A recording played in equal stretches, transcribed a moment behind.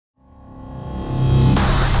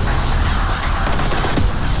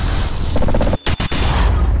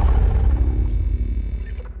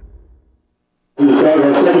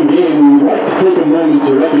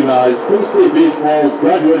recognize Plymouth State Baseball's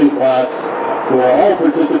graduating class who are all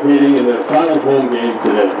participating in their final home game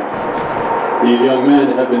today. These young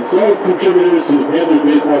men have been solid contributors to the Panthers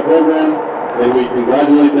baseball program, and we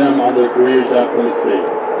congratulate them on their careers at Plymouth State.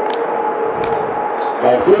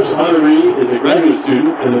 Our first honoree is a graduate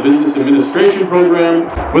student in the Business Administration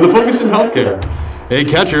program with a focus in healthcare. A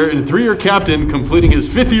catcher and 3-year captain completing his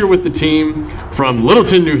 5th year with the team from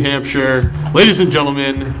Littleton, New Hampshire. Ladies and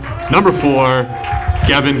gentlemen, number 4,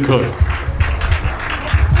 Gavin Cook.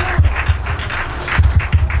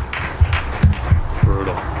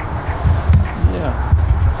 Brutal. Yeah.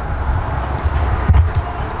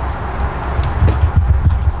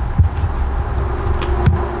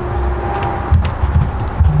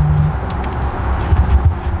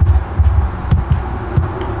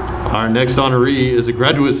 Our next honoree is a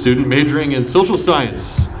graduate student majoring in social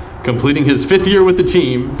science, completing his 5th year with the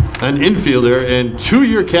team, an infielder and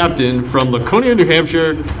 2-year captain from Laconia, New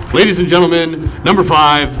Hampshire. Ladies and gentlemen, number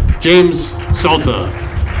 5, James Salta.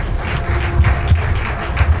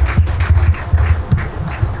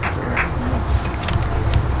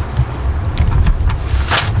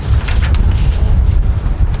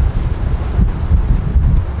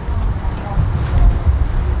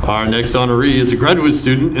 Our next honoree is a graduate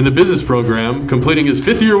student in the business program, completing his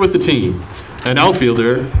 5th year with the team, an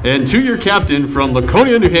outfielder and 2-year captain from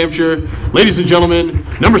Laconia, New Hampshire. Ladies and gentlemen,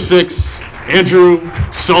 number 6, Andrew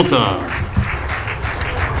Salta.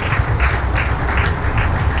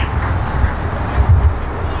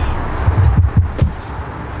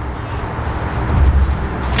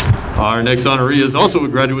 Our next honoree is also a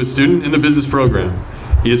graduate student in the business program.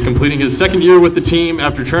 He is completing his 2nd year with the team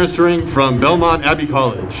after transferring from Belmont Abbey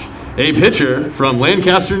College. A pitcher from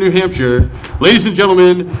Lancaster, New Hampshire. Ladies and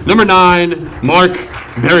gentlemen, number 9, Mark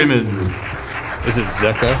Berryman. Is it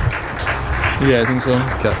Zecha? Yeah, I think so.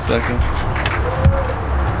 Okay. Zecha.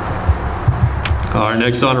 Our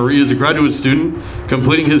next honoree is a graduate student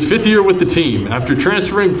completing his 5th year with the team after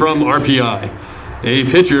transferring from RPI. A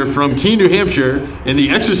pitcher from Keene, New Hampshire in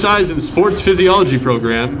the Exercise and Sports Physiology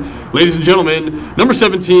program. Ladies and gentlemen, number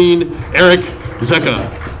 17, Erick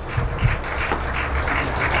Zecha.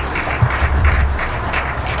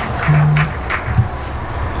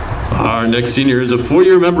 Our next senior is a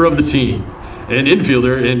 4-year member of the team, an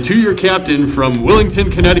infielder and 2-year captain from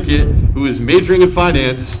Willington, Connecticut, who is majoring in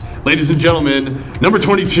finance. Ladies and gentlemen, number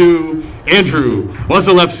 22, Andrew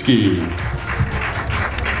Wasilefsky.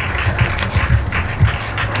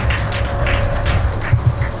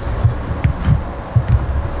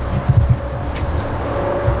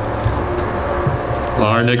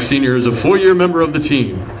 Our next senior is a 4-year member of the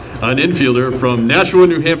team, an infielder from Nashua,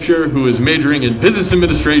 New Hampshire, who is majoring in business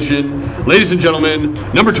administration. Ladies and gentlemen,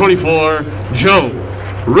 number 24, Joe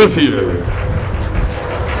Routhier.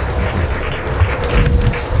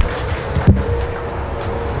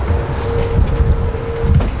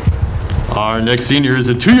 Our next senior is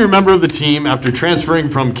a 2-year member of the team after transferring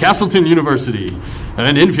from Castleton University,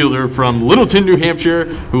 an infielder from Littleton, New Hampshire,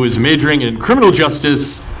 who is majoring in criminal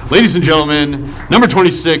justice. Ladies and gentlemen, number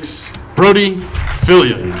 26, Brody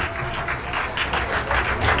Fillion.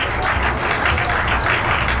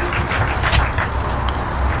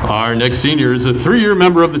 Our next senior is a 3-year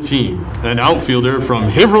member of the team, an outfielder from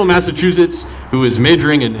Haverhill, Massachusetts, who is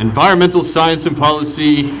majoring in environmental science and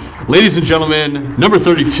policy. Ladies and gentlemen, number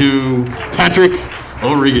 32, Patrick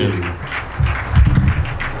O'Regan.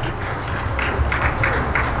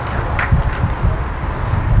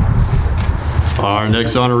 Our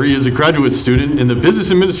next honoree is a graduate student in the Business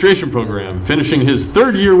Administration program, finishing his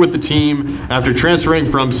 3rd year with the team after transferring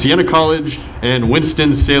from Siena College and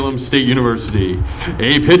Winston-Salem State University.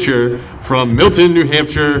 A pitcher from Milton, New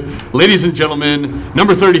Hampshire. Ladies and gentlemen,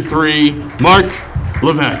 number 33, Mark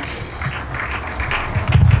Levesque.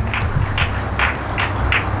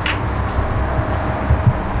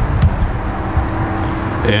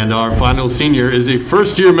 And our final senior is a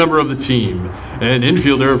 1st-year member of the team, an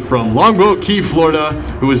infielder from Longboat, Keene, Florida,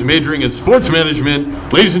 who is majoring in sports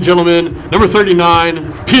management. Ladies and gentlemen, number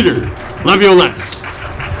 39, Peter Laviolette.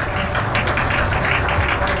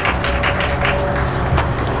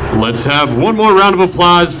 Let's have one more round of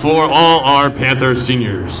applause for all our Panther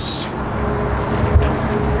seniors.